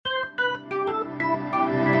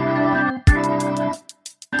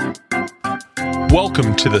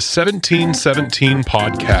Welcome to the 1717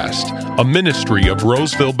 Podcast, a ministry of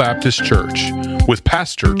Roseville Baptist Church, with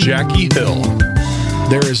Pastor Jackie Hill.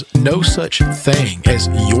 There is no such thing as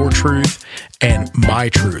your truth and my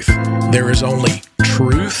truth. There is only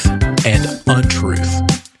truth and untruth.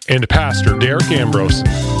 And Pastor Derek Ambrose.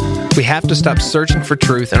 We have to stop searching for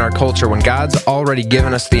truth in our culture when God's already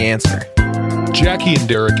given us the answer. Jackie and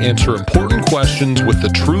Derek answer important questions with the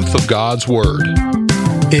truth of God's Word.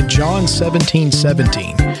 In John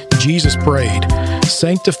 17:17, Jesus prayed,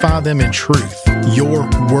 "Sanctify them in truth. Your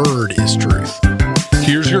word is truth."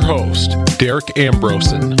 Here's your host, Derek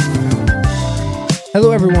Ambrosen.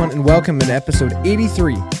 Hello, everyone, and welcome to episode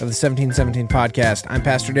 83 of the 1717 Podcast. I'm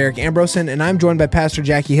Pastor Derek Ambrosen, and I'm joined by Pastor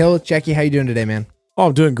Jackie Hill. Jackie, how you doing today, man? Oh,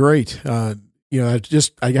 I'm doing great. I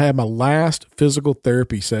had my last physical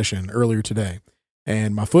therapy session earlier today,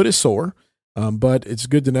 and my foot is sore, but it's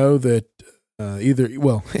good to know that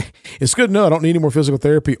it's good to know I don't need any more physical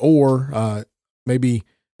therapy, or maybe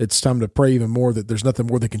it's time to pray even more that there's nothing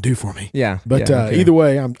more they can do for me. Yeah. But either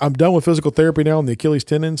way, I'm done with physical therapy now on the Achilles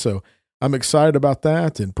tendon, so I'm excited about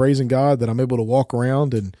that and praising God that I'm able to walk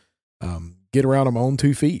around and get around on my own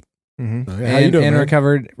 2 feet. Mm-hmm. So, how you doing, and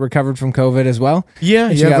man? recovered from COVID as well. Yeah,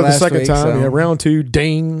 for the second time. So. Yeah, round 2,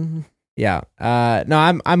 ding. Yeah.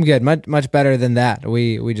 No, I'm good. Much better than that.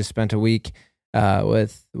 We just spent a week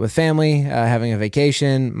with family, having a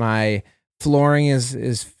vacation. My flooring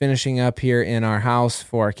is finishing up here in our house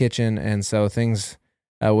for our kitchen, and so things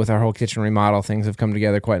with our whole kitchen remodel, things have come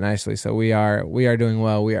together quite nicely. So we are doing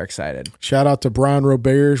well. We are excited. Shout out to Brian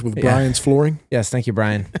Roberts with Brian's Flooring. Yes, thank you,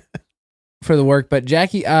 Brian, for the work. But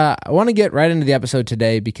Jackie, I want to get right into the episode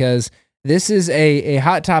today because this is a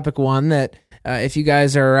hot topic, one that if you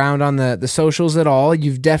guys are around on the socials at all,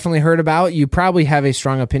 you've definitely heard about. You probably have a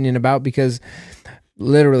strong opinion about because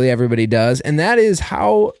literally everybody does. And that is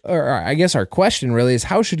I guess our question really is,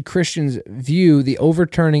 how should Christians view the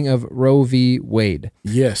overturning of Roe v. Wade?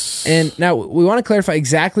 Yes. And now we want to clarify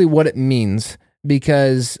exactly what it means,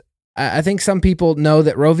 because I think some people know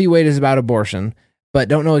that Roe v. Wade is about abortion, but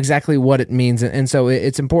don't know exactly what it means. And so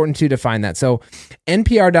it's important to define that. So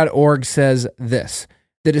NPR.org says this: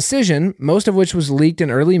 the decision, most of which was leaked in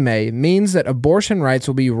early May, means that abortion rights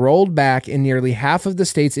will be rolled back in nearly half of the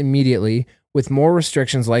states immediately, with more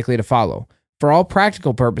restrictions likely to follow. For all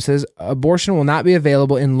practical purposes, abortion will not be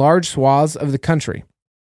available in large swaths of the country.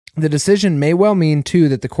 The decision may well mean, too,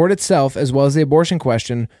 that the court itself, as well as the abortion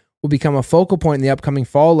question, will become a focal point in the upcoming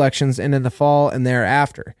fall elections and in the fall and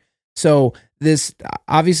thereafter. So this,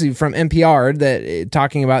 obviously from NPR, that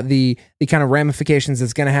talking about the kind of ramifications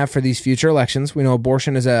it's going to have for these future elections. We know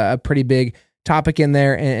abortion is a pretty big topic in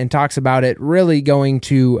there, and talks about it really going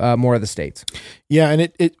to more of the states. Yeah, and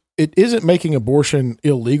it isn't making abortion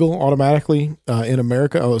illegal automatically in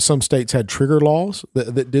America, although some states had trigger laws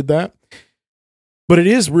that did that. But it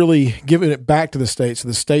is really giving it back to the states, so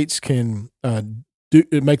the states can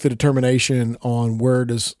make the determination on where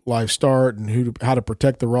does life start and how to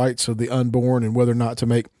protect the rights of the unborn and whether or not to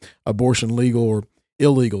make abortion legal or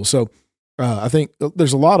illegal. So I think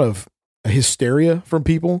there's a lot of hysteria from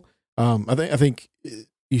people. I think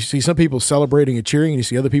you see some people celebrating and cheering, and you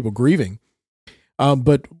see other people grieving.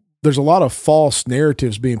 But there's a lot of false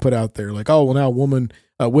narratives being put out there, like, oh, well, now women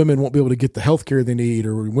won't be able to get the health care they need,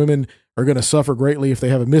 or women are going to suffer greatly if they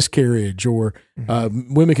have a miscarriage, or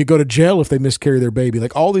women could go to jail if they miscarry their baby.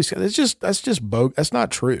 Like all these, that's just bogus. That's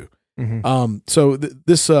not true. Mm-hmm. So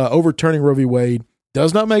this overturning Roe v. Wade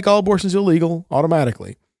does not make all abortions illegal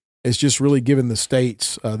automatically. It's just really giving the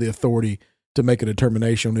states the authority to make a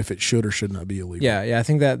determination if it should or should not be illegal. Yeah, I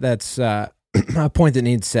think that's a point that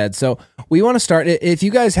needs said. So we want to start. If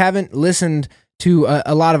you guys haven't listened to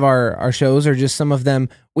a lot of our shows, or just some of them,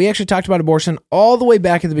 we actually talked about abortion all the way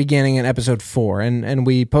back at the beginning in episode 4. And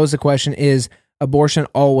we posed the question, is abortion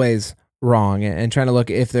always wrong? And trying to look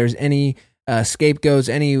if there's any scapegoats,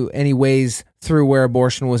 any ways through where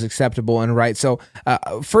abortion was acceptable and right. So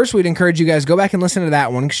first, we'd encourage you guys, go back and listen to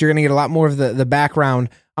that one, because you're going to get a lot more of the background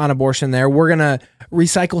on abortion there. We're going to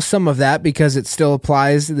recycle some of that because it still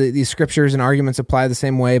applies. The scriptures and arguments apply the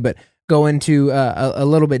same way, but go into a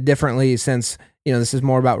little bit differently, since this is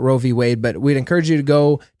more about Roe v. Wade. But we'd encourage you to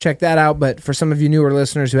go check that out. But for some of you newer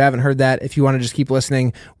listeners who haven't heard that, if you want to just keep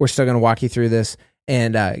listening, we're still going to walk you through this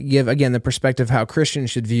and give, again, the perspective how Christians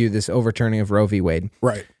should view this overturning of Roe v. Wade.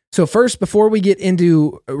 Right. So first, before we get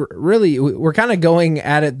into, really, we're kind of going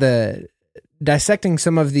at it, dissecting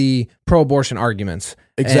some of the pro-abortion arguments.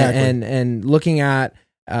 Exactly. And looking at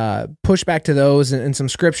pushback to those and some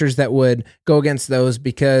scriptures that would go against those,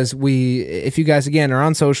 because if you guys, again, are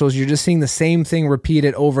on socials, you're just seeing the same thing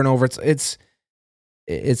repeated over and over. It's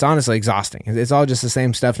it's honestly exhausting. It's all just the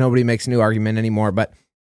same stuff. Nobody makes a new argument anymore. But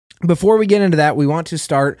before we get into that, we want to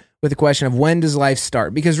start with the question of when does life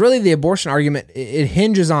start? Because really the abortion argument, it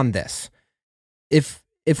hinges on this. If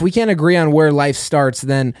we can't agree on where life starts,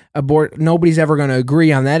 then nobody's ever going to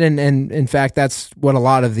agree on that. And in fact, that's what a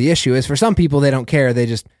lot of the issue is. For some people, they don't care. They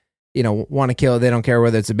just, want to kill. They don't care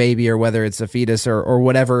whether it's a baby or whether it's a fetus or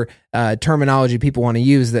whatever terminology people want to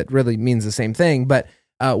use that really means the same thing. But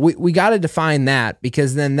we got to define that,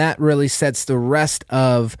 because then that really sets the rest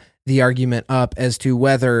of the argument up as to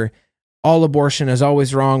whether all abortion is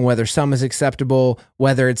always wrong, whether some is acceptable,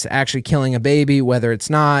 whether it's actually killing a baby, whether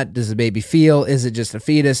it's not, does the baby feel, is it just a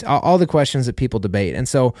fetus, all the questions that people debate. And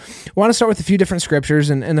so I want to start with a few different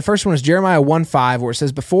scriptures, and the first one is Jeremiah 1:5, where it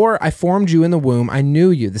says, before I formed you in the womb, I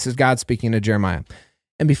knew you. This is God speaking to Jeremiah.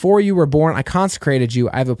 And before you were born, I consecrated you.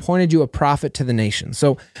 I have appointed you a prophet to the nation.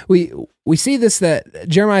 So we see this, that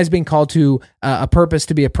Jeremiah is being called to a purpose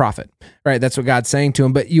to be a prophet, right? That's what God's saying to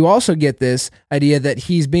him. But you also get this idea that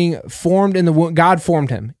he's being formed in the womb. God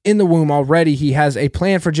formed him in the womb already. He has a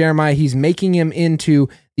plan for Jeremiah. He's making him into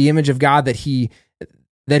the image of God that he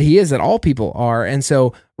is, that all people are. And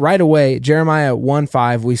so right away, Jeremiah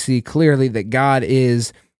 1:5, we see clearly that God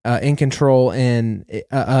is in control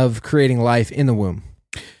of creating life in the womb.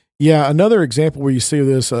 Yeah, another example where you see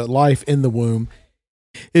this life in the womb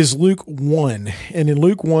is Luke 1. And in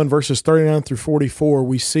Luke 1, verses 39 through 44,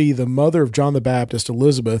 we see the mother of John the Baptist,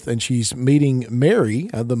 Elizabeth, and she's meeting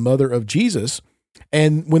Mary, the mother of Jesus.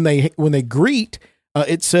 And when they greet,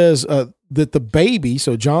 it says that the baby,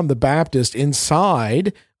 so John the Baptist,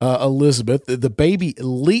 inside Elizabeth, the baby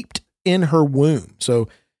leaped in her womb. So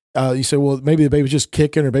you say, well, maybe the baby was just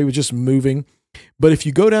kicking or the baby was just moving. But if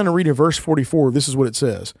you go down and read in verse 44, this is what it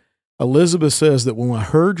says. Elizabeth says that when I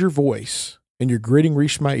heard your voice and your greeting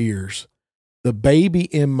reached my ears, the baby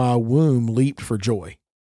in my womb leaped for joy.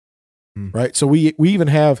 Right? So we even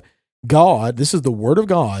have God, this is the word of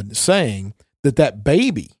God, saying that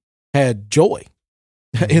baby had joy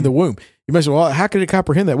in the womb. You may say, well, how could it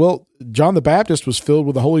comprehend that? Well, John the Baptist was filled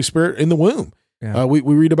with the Holy Spirit in the womb. Yeah. We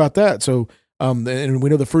read about that. So, and we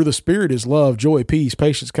know the fruit of the Spirit is love, joy, peace,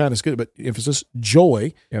 patience, kindness, good, but emphasis,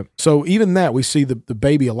 joy. Yep. So even that, we see the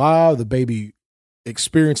baby alive, the baby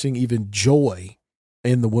experiencing even joy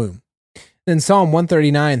in the womb. Then Psalm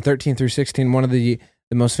 139, 13 through 16, one of the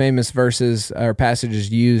most famous verses or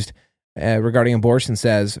passages used regarding abortion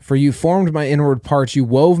says, for you formed my inward parts, you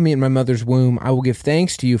wove me in my mother's womb. I will give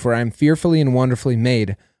thanks to you, for I am fearfully and wonderfully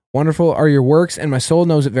made. Wonderful are your works, and my soul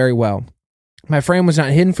knows it very well. My frame was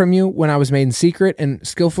not hidden from you when I was made in secret and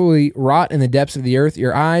skillfully wrought in the depths of the earth.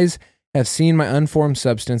 Your eyes have seen my unformed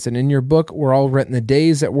substance, and in your book were all written the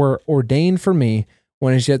days that were ordained for me,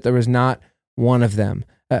 when as yet there was not one of them.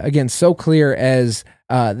 Again, so clear as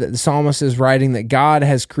the psalmist is writing that God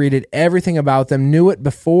has created everything about them, knew it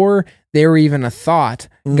before they were even a thought.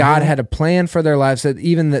 Mm-hmm. God had a plan for their lives, that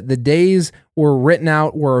even that the days were written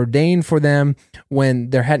out, were ordained for them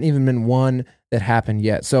when there hadn't even been one that happened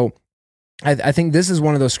yet. So I think this is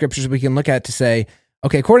one of those scriptures we can look at to say,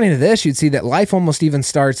 okay, according to this, you'd see that life almost even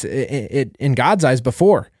starts in God's eyes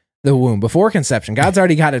before the womb, before conception. God's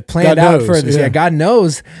already got it planned out for this. Yeah, God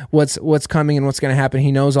knows what's coming and what's going to happen.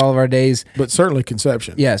 He knows all of our days. But certainly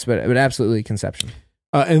conception. Yes, but absolutely conception.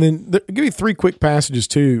 And then I'll give you 3 quick passages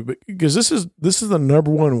too, because this is the number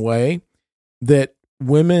one way that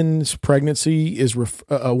women's pregnancy is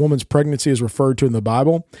a woman's pregnancy is referred to in the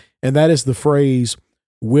Bible, and that is the phrase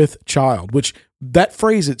 "with child," which that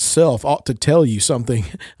phrase itself ought to tell you something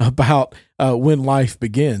about when life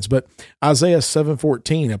begins. But Isaiah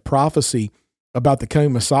 7:14, a prophecy about the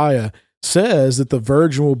coming Messiah, says that the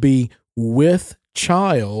virgin will be with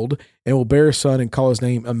child and will bear a son and call his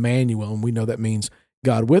name Emmanuel. And we know that means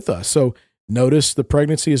God with us. So notice the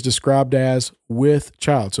pregnancy is described as with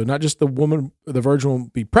child. So not just the virgin will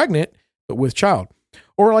be pregnant, but with child.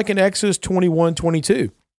 Or like in Exodus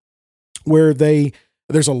 21:22, where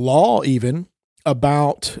there's a law even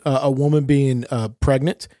about a woman being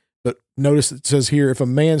pregnant. But notice it says here, if a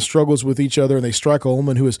man struggles with each other and they strike a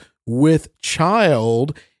woman who is with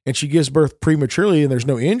child and she gives birth prematurely and there's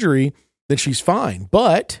no injury, then she's fine.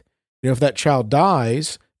 But if that child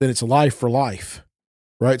dies, then it's life for life,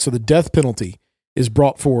 right? So the death penalty is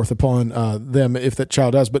brought forth upon them if that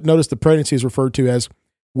child dies. But notice the pregnancy is referred to as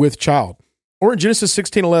with child. Or in Genesis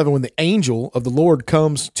 16:11, when the angel of the Lord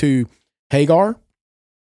comes to Hagar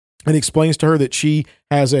and explains to her that she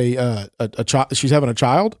has a child, she's having a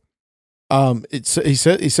child. He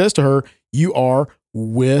says to her, "You are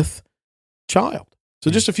with child."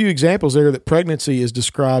 So just a few examples there that pregnancy is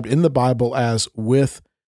described in the Bible as with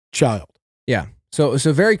child. Yeah. So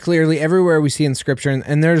very clearly, everywhere we see in Scripture,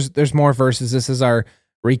 and there's more verses. This is our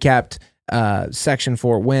recapped section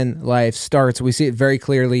for when life starts. We see it very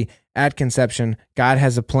clearly at conception. God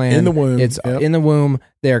has a plan. In the womb. It's in the womb.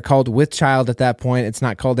 They are called with child at that point. It's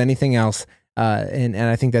not called anything else. And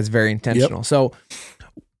I think that's very intentional. Yep. So,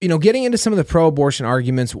 getting into some of the pro-abortion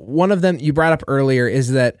arguments, one of them you brought up earlier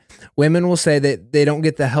is that women will say that they don't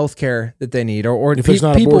get the health care that they need, or if there's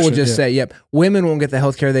not people abortion, will just say, yep, women won't get the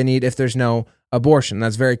health care they need if there's no abortion.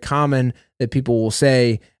 That's very common that people will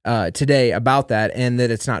say today about that, and that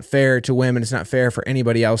it's not fair to women. It's not fair for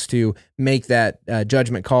anybody else to make that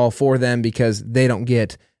judgment call for them because they don't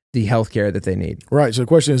get the health care that they need. Right. So the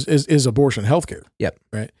question is abortion health care? Yep.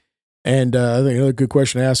 Right. And I think another good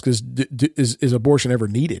question to ask is abortion ever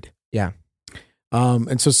needed? Yeah.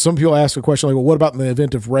 And so some people ask a question like, well, what about in the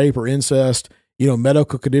event of rape or incest,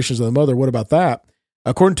 medical conditions of the mother? What about that?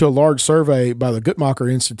 According to a large survey by the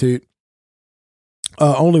Guttmacher Institute,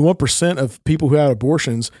 only 1% of people who had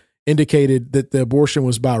abortions indicated that the abortion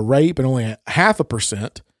was by rape, and only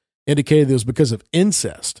 0.5% indicated it was because of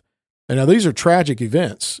incest. And now these are tragic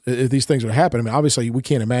events. If these things would happen, I mean, obviously we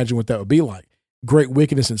can't imagine what that would be like. Great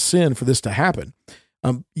wickedness and sin for this to happen.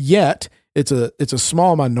 Yet it's a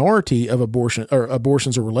small minority of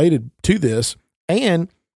abortions are related to this, and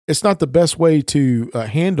it's not the best way to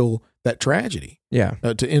handle that tragedy. Yeah,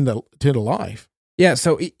 to end a life. Yeah.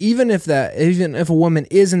 So even if a woman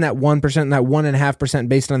is in that 1%, that 1.5%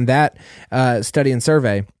 based on that study and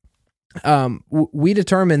survey, we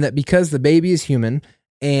determined that because the baby is human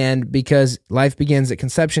and because life begins at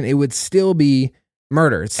conception, it would still be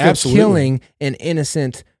murder. It's still Absolutely. Killing an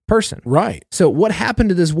innocent person. Right. So what happened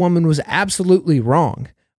to this woman was absolutely wrong.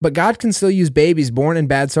 But God can still use babies born in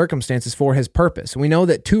bad circumstances for his purpose. We know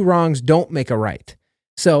that 2 wrongs don't make a right.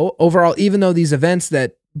 So overall, even though these events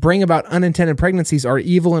that bring about unintended pregnancies are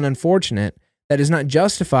evil and unfortunate, that does not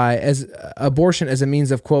justify as abortion as a means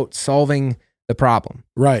of, quote, solving the problem.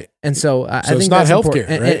 Right. And so I think it's not that's healthcare.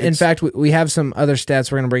 important. Right? In fact, we have some other stats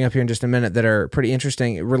we're going to bring up here in just a minute that are pretty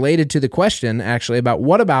interesting related to the question, actually, about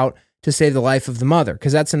what about to save the life of the mother?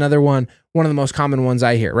 Because that's another one of the most common ones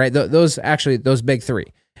I hear, right? Those big 3.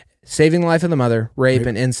 Saving the life of the mother, rape,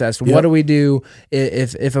 and incest. Yep. What do we do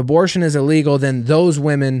if abortion is illegal? Then those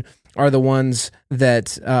women are the ones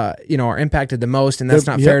that are impacted the most, and that's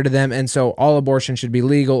not fair to them. And so all abortion should be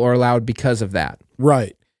legal or allowed because of that.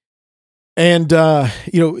 Right. And I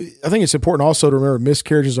think it's important also to remember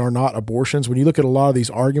miscarriages are not abortions. When you look at a lot of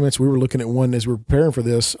these arguments, we were looking at one as we were preparing for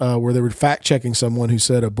this, where they were fact checking someone who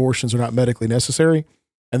said abortions are not medically necessary,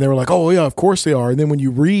 and they were like, "Oh yeah, of course they are." And then when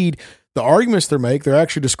you read the arguments they're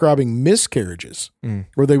actually describing miscarriages,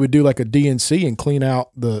 where they would do like a DNC and clean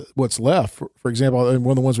out what's left. For example,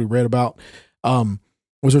 one of the ones we read about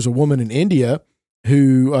was there's a woman in India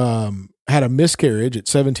who had a miscarriage at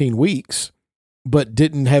 17 weeks, but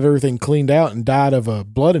didn't have everything cleaned out and died of a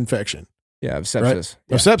blood infection. Yeah, of sepsis. Right?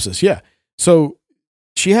 Yeah. Of sepsis, yeah. So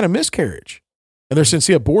she had a miscarriage, and they're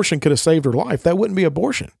saying, abortion could have saved her life. That wouldn't be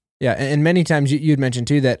abortion. Yeah, and many times you'd mentioned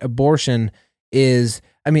too that abortion is,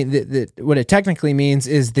 what it technically means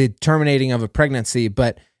is the terminating of a pregnancy,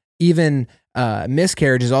 but even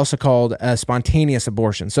miscarriage is also called a spontaneous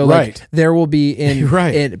abortion. So like there will be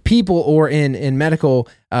in people or in medical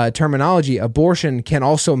terminology, abortion can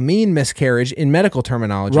also mean miscarriage in medical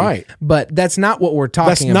terminology. Right. But that's not what we're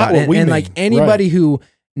talking about. What we mean. Like anybody who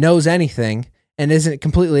knows anything and isn't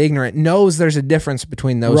completely ignorant knows there's a difference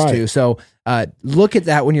between those two. So look at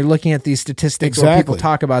that when you're looking at these statistics or people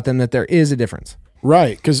talk about them, that there is a difference.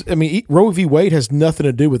 Right, because Roe v. Wade has nothing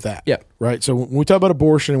to do with that. Yep. Right. So when we talk about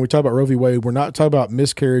abortion and we talk about Roe v. Wade, we're not talking about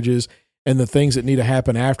miscarriages and the things that need to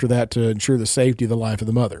happen after that to ensure the safety of the life of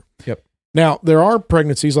the mother. Yep. Now there are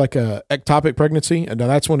pregnancies like a ectopic pregnancy, and now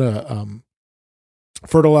that's when a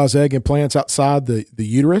fertilized egg implants outside the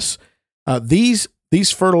uterus. These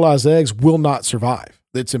fertilized eggs will not survive.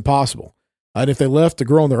 It's impossible. And if they left to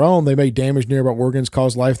grow on their own, they may damage nearby organs,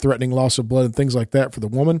 cause life-threatening loss of blood, and things like that for the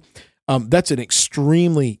woman. That's an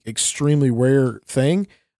extremely, extremely rare thing.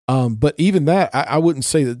 But even that, I wouldn't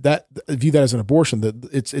say that view that as an abortion. That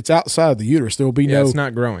it's outside the uterus. There will be it's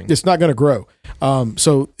not growing. It's not going to grow.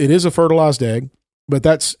 So it is a fertilized egg, but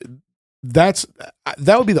that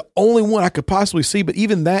would be the only one I could possibly see. But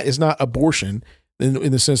even that is not abortion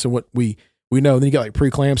in the sense of what we know. Then you got like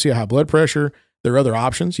preeclampsia, high blood pressure. There are other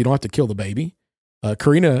options. You don't have to kill the baby.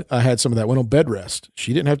 Karina had some of that. Went on bed rest.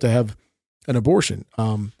 She didn't have to have an abortion.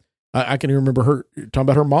 I can remember her talking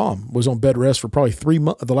about her mom was on bed rest for probably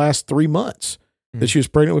the last 3 months that she was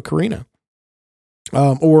pregnant with Karina.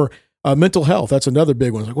 Or mental health. That's another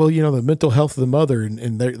big one. It's like, well, the mental health of the mother,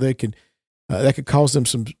 and they can that could cause them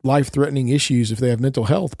some life-threatening issues if they have mental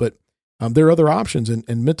health. But there are other options,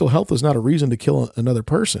 and mental health is not a reason to kill another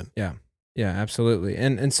person. Yeah, absolutely.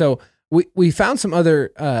 And so we found some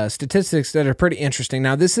other statistics that are pretty interesting.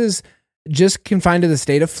 Now, this is just confined to the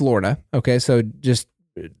state of Florida. Okay, so just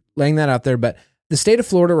laying that out there, but the state of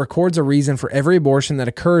Florida records a reason for every abortion that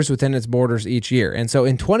occurs within its borders each year. And so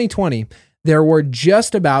in 2020, there were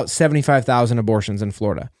just about 75,000 abortions in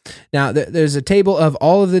Florida. Now, there's a table of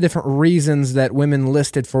all of the different reasons that women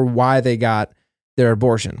listed for why they got their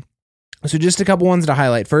abortion. So just a couple ones to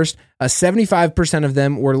highlight. First, 75% of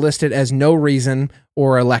them were listed as no reason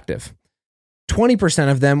or elective. 20%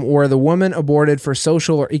 of them were the woman aborted for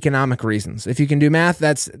social or economic reasons. If you can do math,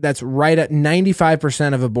 that's right at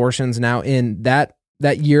 95% of abortions now in that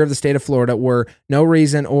year of the state of Florida were no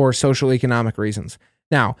reason or social economic reasons.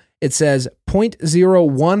 Now, it says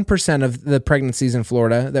 0.01% of the pregnancies in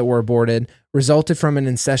Florida that were aborted resulted from an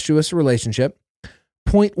incestuous relationship.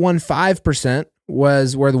 0.15%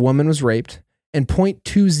 was where the woman was raped, and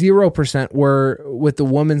 0.20% were with the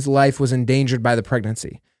woman's life was endangered by the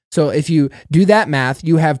pregnancy. So if you do that math,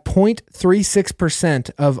 you have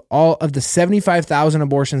 0.36% of all of the 75,000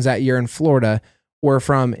 abortions that year in Florida were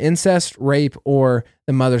from incest, rape, or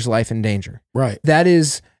the mother's life in danger. Right.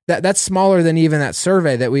 That's smaller than even that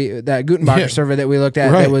survey that Gutenbacher survey that we looked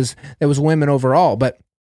at. Right. That was women overall, but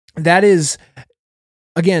that is,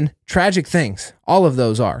 again, tragic things. All of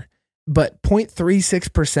those are, but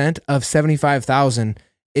 0.36% of 75,000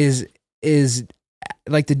 is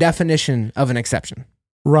like the definition of an exception.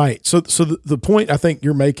 Right. So the point I think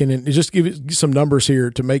you're making, and just give it some numbers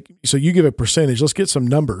here to make, so you give a percentage. Let's get some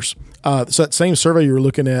numbers. So that same survey you were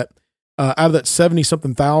looking at, out of that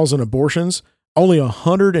 70-something thousand abortions, only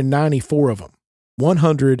 194 of them,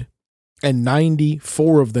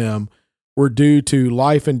 194 of them were due to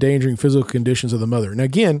life-endangering physical conditions of the mother. Now,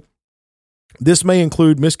 again, this may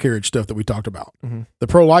include miscarriage stuff that we talked about. Mm-hmm. The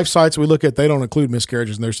pro-life sites we look at, they don't include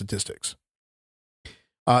miscarriages in their statistics.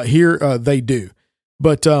 Here, they do.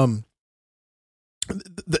 But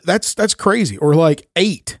that's crazy. Or like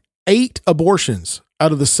eight abortions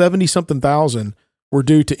out of the 70-something thousand were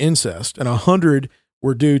due to incest, and 100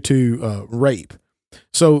 were due to rape.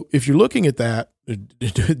 So if you're looking at that,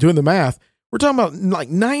 doing the math, we're talking about like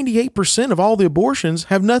 98% of all the abortions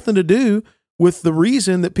have nothing to do with the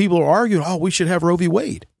reason that people are arguing, we should have Roe v.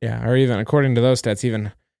 Wade. Yeah, or even according to those stats,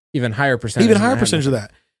 even higher percentage. Even higher percentage of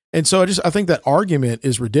that. And so I think that argument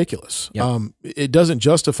is ridiculous. Yep. It doesn't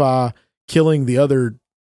justify killing the other,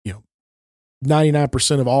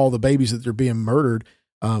 99% of all the babies that are being murdered.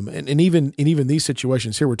 And even these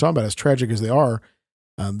situations here we're talking about, as tragic as they are,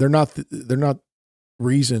 they're not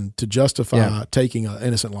reason to justify taking an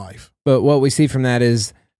innocent life. But what we see from that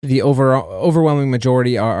is the overwhelming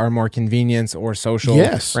majority are more convenience or social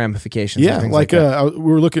ramifications. Yeah, like we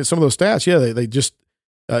were looking at some of those stats. Yeah, they just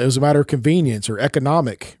it was a matter of convenience or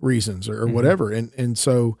economic reasons or whatever. And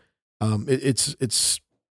so it's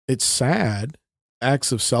sad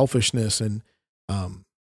acts of selfishness and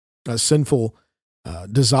sinful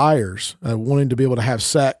desires, wanting to be able to have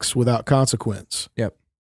sex without consequence. Yep.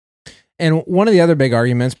 And one of the other big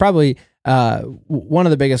arguments, probably one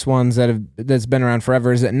of the biggest ones that's been around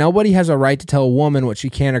forever, is that nobody has a right to tell a woman what she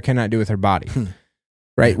can or cannot do with her body,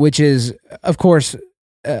 right? Which is, of course,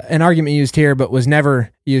 an argument used here, but was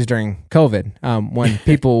never used during COVID, when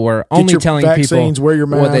people were only telling people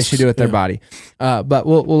what they should do with their body. But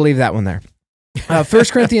we'll leave that one there. 1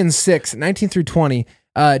 Corinthians 6, 19 through 20,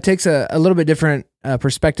 takes a little bit different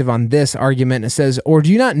perspective on this argument. It says, "Or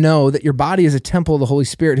do you not know that your body is a temple of the Holy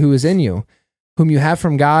Spirit who is in you, whom you have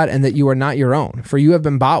from God, and that you are not your own? For you have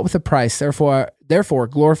been bought with a price, therefore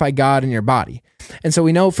glorify God in your body." And so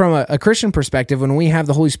we know from a Christian perspective, when we have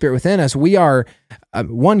the Holy Spirit within us, we are,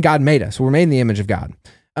 God made us. We're made in the image of God.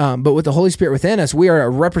 But with the Holy Spirit within us, we are a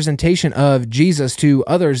representation of Jesus to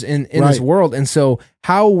others in this world. And so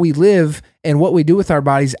how we live and what we do with our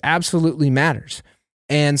bodies absolutely matters.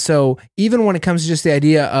 And so even when it comes to just the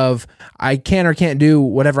idea of I can or can't do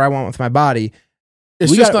whatever I want with my body,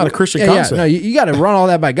 it's just not a Christian concept. No, you got to run all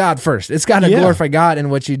that by God first. It's got to glorify God in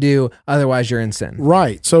what you do. Otherwise, you're in sin.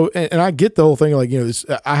 Right. So, and I get the whole thing, like,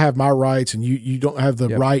 I have my rights and you don't have the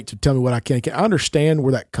right to tell me what I can. I understand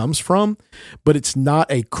where that comes from, but it's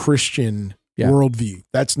not a Christian worldview.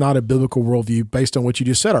 That's not a biblical worldview based on what you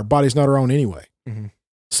just said. Our body's not our own anyway. Mm-hmm.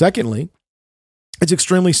 Secondly, it's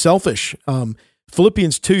extremely selfish.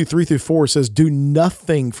 Philippians 2, 3 through 4 says, "Do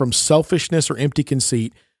nothing from selfishness or empty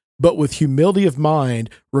conceit, but with humility of mind,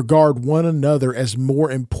 regard one another as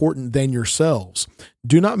more important than yourselves.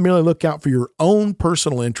 Do not merely look out for your own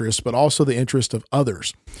personal interests, but also the interest of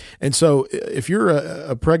others. And so if you're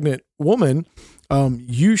a pregnant woman,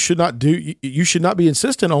 you should not be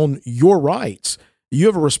insistent on your rights. You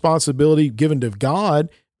have a responsibility given to God,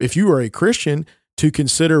 if you are a Christian, to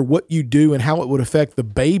consider what you do and how it would affect the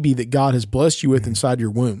baby that God has blessed you with inside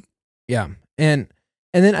your womb. Yeah. And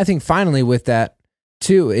then I think finally with that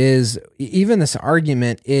too is even this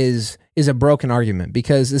argument is a broken argument,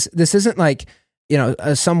 because this isn't like,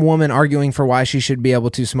 some woman arguing for why she should be able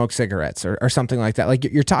to smoke cigarettes or something like that. Like,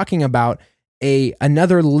 you're talking about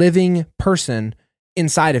another living person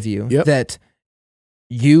inside of you that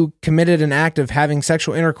you committed an act of having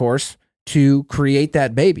sexual intercourse to create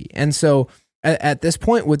that baby. And so at this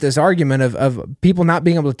point with this argument of people not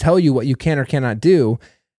being able to tell you what you can or cannot do,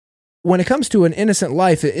 when it comes to an innocent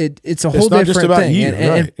life, it's a whole different thing. You,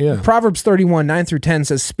 and Proverbs 31, 9-10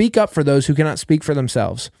 says, speak up for those who cannot speak for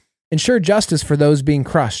themselves. Ensure justice for those being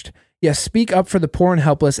crushed. Yes, speak up for the poor and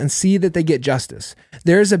helpless and see that they get justice.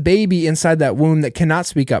 There is a baby inside that womb that cannot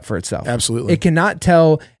speak up for itself. Absolutely. It cannot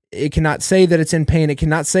say that it's in pain. It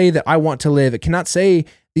cannot say that I want to live. It cannot say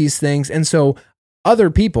these things. And so other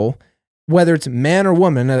people, whether it's man or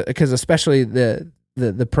woman, because especially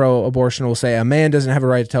the pro-abortion will say a man doesn't have a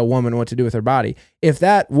right to tell a woman what to do with her body. If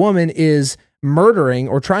that woman is murdering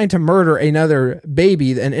or trying to murder another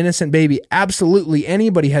baby, an innocent baby, absolutely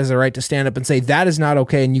anybody has the right to stand up and say that is not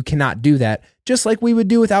okay and you cannot do that, just like we would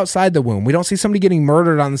do with outside the womb. We don't see somebody getting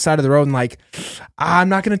murdered on the side of the road and like, I'm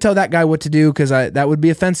not going to tell that guy what to do because that would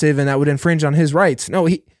be offensive and that would infringe on his rights. No,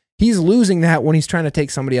 he's losing that when he's trying to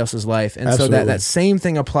take somebody else's life. And Absolutely. So that same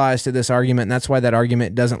thing applies to this argument, and that's why that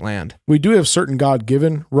argument doesn't land. We do have certain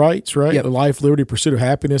God-given rights, right? Yep. Life, liberty, pursuit of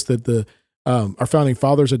happiness that our founding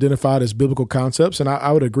fathers identified as biblical concepts, and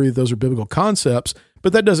I would agree that those are biblical concepts,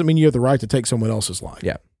 but that doesn't mean you have the right to take someone else's life.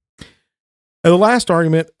 Yeah. And the last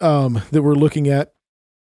argument that we're looking at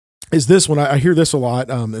is this one. I hear this a lot,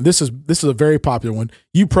 and this is a very popular one.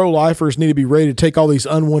 You pro-lifers need to be ready to take all these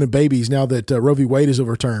unwanted babies now that Roe v. Wade is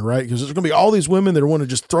overturned, right? Because there's going to be all these women that want to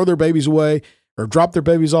just throw their babies away or drop their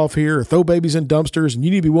babies off here or throw babies in dumpsters, and you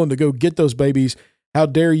need to be willing to go get those babies. How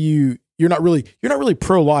dare you? You're not really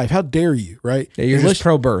pro-life. How dare you, right? Yeah, you're just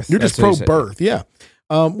pro-birth. You're just pro-birth, yeah.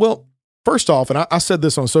 Well, first off, and I said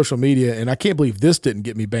this on social media, and I can't believe this didn't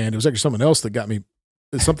get me banned. It was actually something else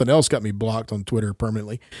got me blocked on Twitter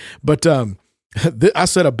permanently. But I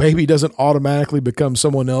said a baby doesn't automatically become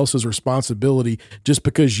someone else's responsibility just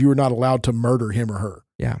because you're not allowed to murder him or her.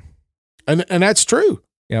 Yeah. And that's true.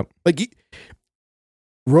 Yep. Like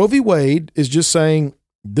Roe v. Wade is just saying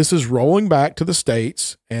this is rolling back to the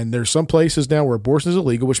states, and there's some places now where abortion is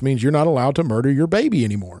illegal, which means you're not allowed to murder your baby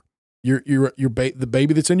anymore. The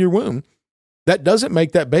baby that's in your womb. That doesn't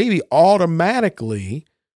make that baby automatically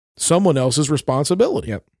someone else's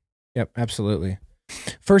responsibility. Yep, absolutely.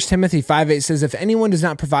 1 Timothy 5:8 says, if anyone does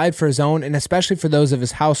not provide for his own, and especially for those of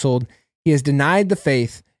his household, he has denied the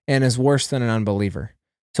faith and is worse than an unbeliever.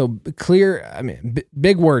 So clear,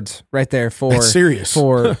 big words right there for That's serious.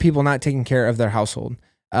 for people not taking care of their household,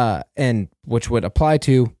 and which would apply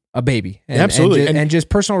to a baby. Absolutely. And just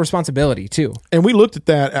personal responsibility too. And we looked at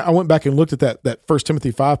that. I went back and looked at that 1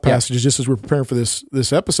 Timothy 5 passage just as we're preparing for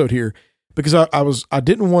this episode here, because I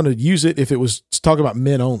didn't want to use it if it was talking about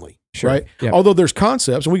men only, Sure. right? Yep. Although there's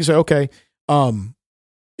concepts, and we can say, okay,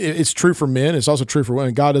 it's true for men. It's also true for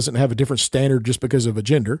women. God doesn't have a different standard just because of a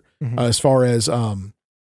gender, as far as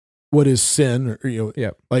what is sin, or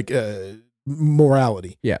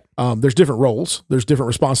morality. Yeah. There's different roles. There's different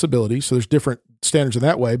responsibilities. So there's different standards in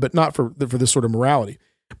that way, but not for this sort of morality.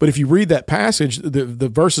 But if you read that passage, the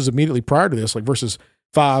verses immediately prior to this, like verses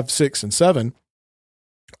 5, 6, and 7,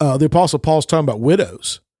 the Apostle Paul's talking about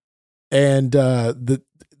widows and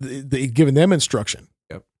giving them instruction.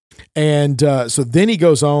 Yep. And so then he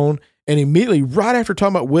goes on, and immediately right after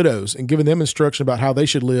talking about widows and giving them instruction about how they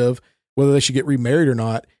should live, whether they should get remarried or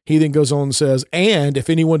not, he then goes on and says, and if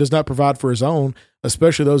anyone does not provide for his own,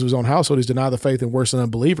 especially those of his own household, he's denied the faith and worse than an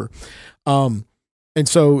unbeliever. And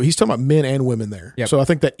so he's talking about men and women there. Yep. So I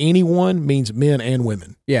think that anyone means men and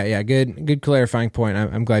women. Yeah. Good clarifying point.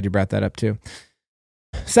 I'm glad you brought that up too.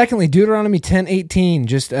 Secondly, Deuteronomy 10:18,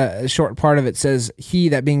 just a short part of it says, he,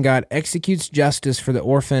 that being God, executes justice for the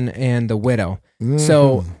orphan and the widow. Mm-hmm.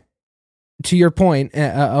 So to your point,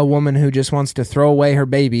 a woman who just wants to throw away her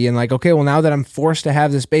baby and like, okay, well, now that I'm forced to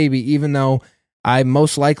have this baby, even though I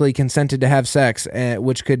most likely consented to have sex,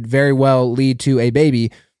 which could very well lead to a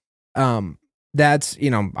baby, that's,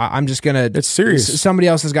 I'm just going to... It's serious. Somebody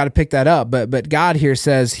else has got to pick that up. But God here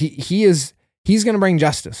says he is he's going to bring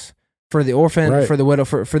justice for the orphan, Right. for the widow,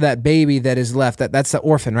 for that baby that is left. That's the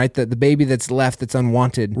orphan, right? The baby that's left, that's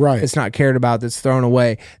unwanted, Right. it's not cared about, that's thrown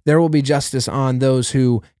away. There will be justice on those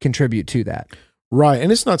who contribute to that. Right.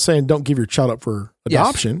 And it's not saying don't give your child up for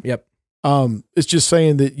adoption. Yes. Yep. It's just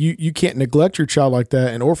saying that you can't neglect your child like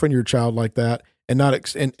that and orphan your child like that and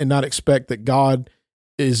not expect that God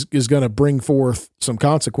is going to bring forth some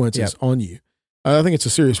consequences on you. I think it's a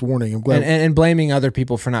serious warning. I'm glad. And blaming other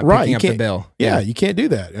people for not Right, picking you up the can't- bill. Yeah, you can't do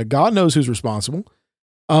that. God knows who's responsible.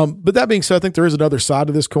 But that being said, I think there is another side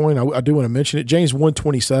to this coin. I do want to mention it. James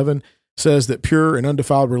 1:27 says that pure and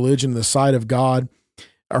undefiled religion in the sight of God,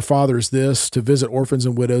 our Father, is this: to visit orphans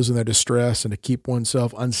and widows in their distress and to keep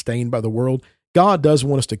oneself unstained by the world. God does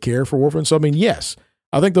want us to care for orphans. So, I mean, yes,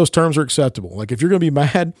 I think those terms are acceptable. Like if you're going to be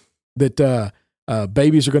mad that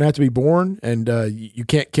babies are going to have to be born and you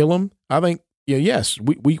can't kill them, I think, yeah, yes,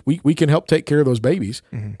 we can help take care of those babies.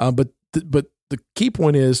 Mhm. But the key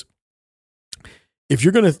point is, if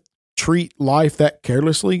you're going to treat life that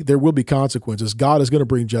carelessly, there will be consequences. God is going to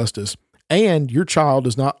bring justice, and your child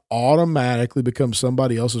does not automatically become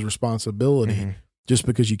somebody else's responsibility Mhm. just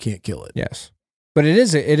because you can't kill it. Yes. But it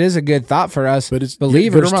is a good thought for us But it's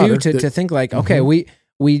believers good too reminder to that- think like, okay, we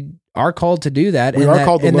are called to do that. We and are that,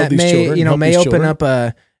 called to and love that these may, children, help may these open children.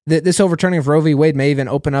 up this overturning of Roe v. Wade may even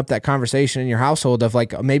open up that conversation in your household of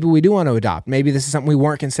like, maybe we do want to adopt. Maybe this is something we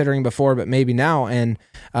weren't considering before, but maybe now. And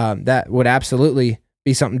that would absolutely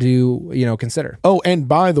be something to, consider. Oh, and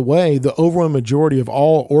by the way, the overwhelming majority of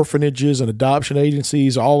all orphanages and adoption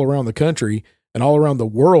agencies all around the country and all around the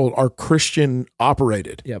world are Christian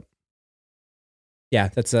operated. Yep. Yeah,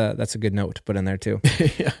 that's a good note to put in there too.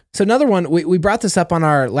 Yeah. So another one, we brought this up on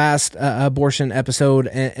our last abortion episode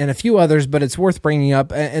and a few others, but it's worth bringing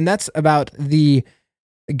up, and that's about the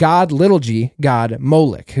god, little g, god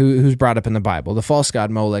Moloch, who's brought up in the Bible, the false god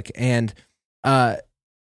Moloch, and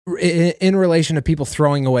in relation to people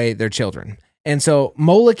throwing away their children. And so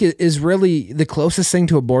Moloch is really the closest thing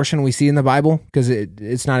to abortion we see in the Bible, because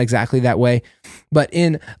it's not exactly that way. But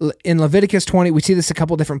in Leviticus 20, we see this a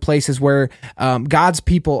couple different places where God's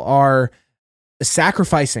people are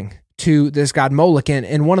sacrificing to this god Moloch.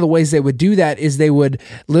 And one of the ways they would do that is they would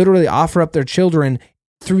literally offer up their children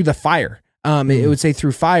through the fire. It would say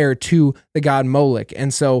through fire to the god Moloch.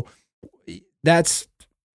 And so that's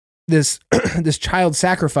this child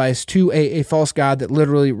sacrifice to a false god that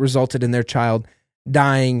literally resulted in their child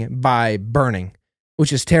dying by burning,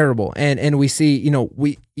 which is terrible. And we see,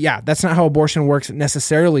 that's not how abortion works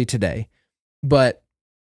necessarily today, but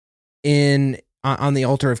on the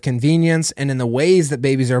altar of convenience and in the ways that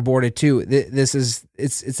babies are aborted too,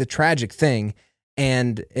 it's a tragic thing.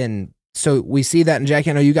 And so we see that in Jackie.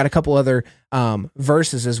 I know you got a couple other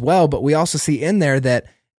verses as well, but we also see in there that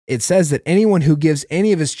it says that anyone who gives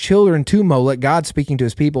any of his children to Moloch, God speaking to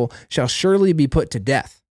his people, shall surely be put to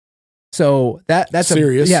death. So that's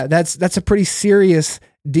serious. That's a pretty serious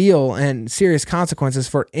deal and serious consequences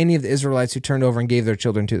for any of the Israelites who turned over and gave their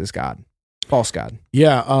children to this god, false god.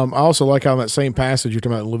 Yeah. I also like how in that same passage you're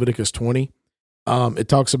talking about in Leviticus 20, it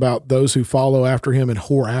talks about those who follow after him and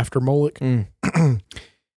whore after Moloch. And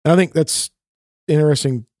I think that's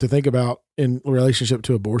interesting to think about in relationship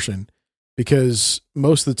to abortion, because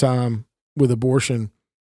most of the time with abortion,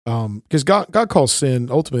 because God calls sin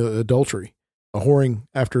ultimately adultery, a whoring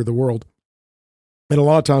after the world. And a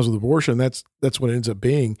lot of times with abortion, that's what it ends up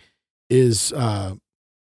being, is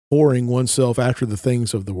whoring oneself after the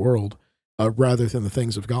things of the world rather than the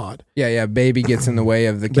things of God. Yeah. Baby gets in the way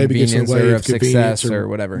of the Baby gets in convenience the way or of of success convenience or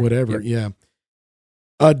whatever. Whatever, Yep. yeah.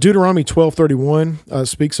 Deuteronomy 12:31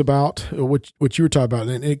 speaks about what you were talking about,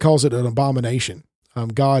 and it calls it an abomination.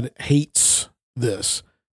 God hates this,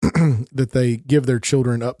 that they give their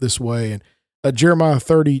children up this way. And Jeremiah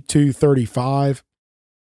 32:35,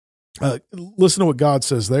 listen to what God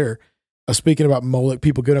says there. Speaking about Moloch,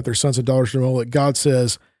 people giving up their sons and daughters to Moloch, God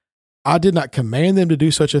says, I did not command them to do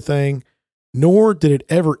such a thing, nor did it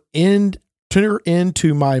ever enter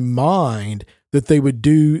into my mind that they would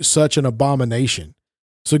do such an abomination.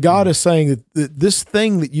 So God is saying that this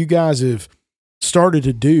thing that you guys have started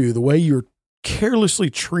to do, the way you're carelessly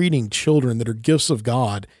treating children that are gifts of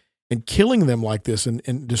God and killing them like this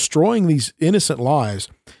and destroying these innocent lives,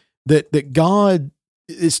 that God,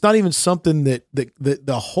 it's not even something that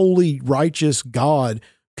the holy, righteous God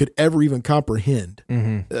could ever even comprehend.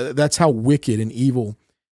 Mm-hmm. That's how wicked and evil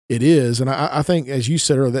it is. And I think, as you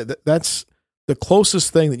said earlier, that's the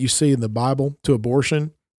closest thing that you see in the Bible to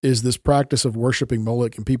abortion, is this practice of worshiping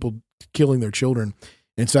Moloch and people killing their children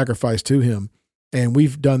in sacrifice to him. And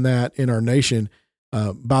we've done that in our nation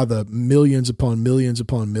by the millions upon millions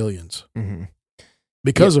upon millions. Mm-hmm.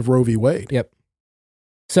 because of Roe v. Wade. Yep.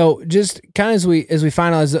 So just kind of as we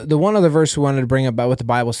finalize, the one other verse we wanted to bring up about what the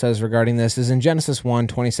Bible says regarding this is in Genesis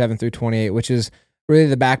 1:27 through 28, which is really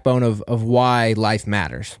the backbone of why life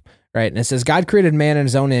matters, right? And it says, God created man in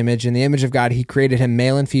his own image. In the image of God, he created him,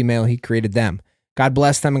 male and female, he created them. God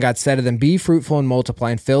blessed them, and God said to them, be fruitful and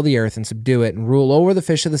multiply and fill the earth and subdue it and rule over the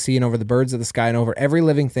fish of the sea and over the birds of the sky and over every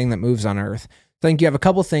living thing that moves on earth. I think you have a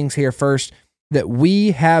couple things here. First, that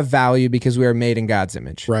we have value because we are made in God's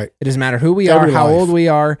image. Right. It doesn't matter who we are, how old we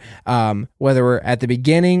are, whether we're at the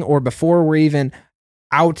beginning or before we're even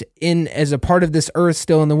out in as a part of this earth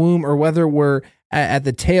still in the womb, or whether we're at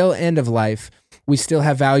the tail end of life, we still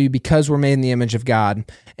have value because we're made in the image of God.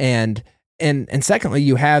 And secondly,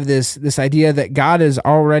 you have this idea that God has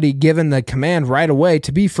already given the command right away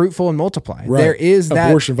to be fruitful and multiply. Right. There is that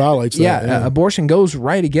abortion violates that. Yeah, abortion goes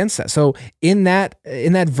right against that. So in that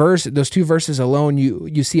verse, those two verses alone,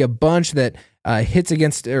 you see a bunch that hits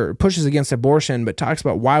against or pushes against abortion, but talks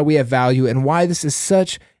about why we have value and why this is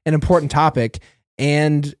such an important topic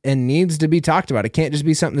and needs to be talked about. It can't just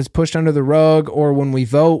be something that's pushed under the rug, or when we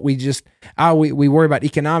vote, we just, we worry about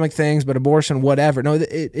economic things, but abortion, whatever. No,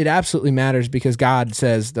 it absolutely matters because God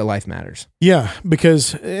says that life matters. Yeah,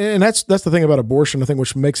 because, and that's the thing about abortion, I think,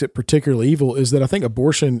 which makes it particularly evil, is that I think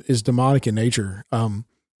abortion is demonic in nature.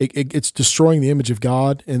 It's destroying the image of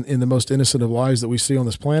God in the most innocent of lives that we see on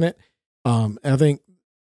this planet. And I think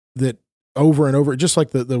that over and over, just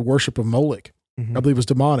like the worship of Moloch, I believe was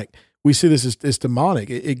demonic. We see this as demonic.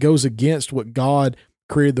 It goes against what God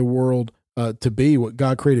created the world to be, what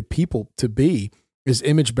God created people to be, is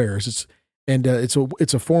image bearers.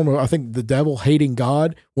 It's a form of, I think, the devil hating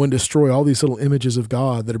God when destroy all these little images of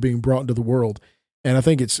God that are being brought into the world. And I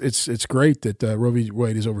think it's great that Roe v.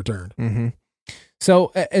 Wade is overturned. Mm-hmm.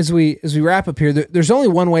 So as we wrap up here, there's only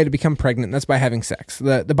one way to become pregnant, and that's by having sex.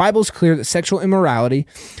 The Bible is clear that sexual immorality,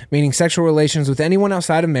 meaning sexual relations with anyone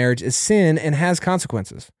outside of marriage, is sin and has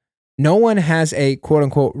consequences. No one has a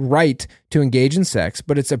quote-unquote right to engage in sex,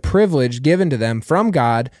 but it's a privilege given to them from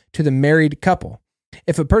God to the married couple.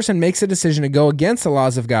 If a person makes a decision to go against the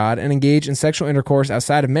laws of God and engage in sexual intercourse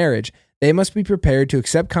outside of marriage, they must be prepared to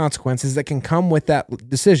accept consequences that can come with that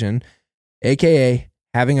decision, aka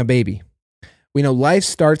having a baby. We know life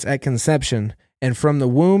starts at conception, and from the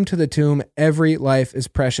womb to the tomb, every life is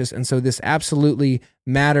precious, and so this absolutely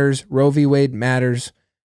matters. Roe v. Wade matters.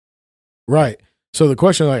 Right. So the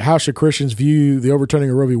question, like, how should Christians view the overturning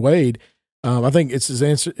of Roe v. Wade? I think it's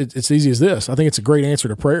easy as this. I think it's a great answer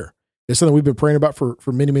to prayer. It's something we've been praying about for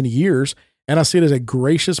many, many years, and I see it as a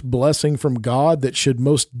gracious blessing from God that should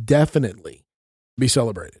most definitely be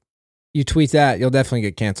celebrated. You tweet that, you'll definitely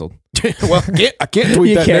get canceled. Well, I can't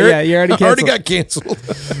tweet that. Yeah, you already canceled. I already got canceled.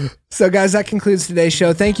 So, guys, that concludes today's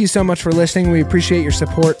show. Thank you so much for listening. We appreciate your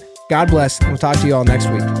support. God bless, and we'll talk to you all next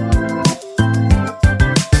week.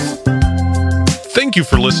 Thank you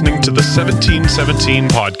for listening to the 1717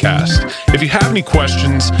 podcast. If you have any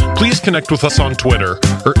questions, please connect with us on Twitter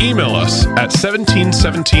or email us at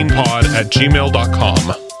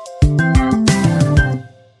 1717pod@gmail.com.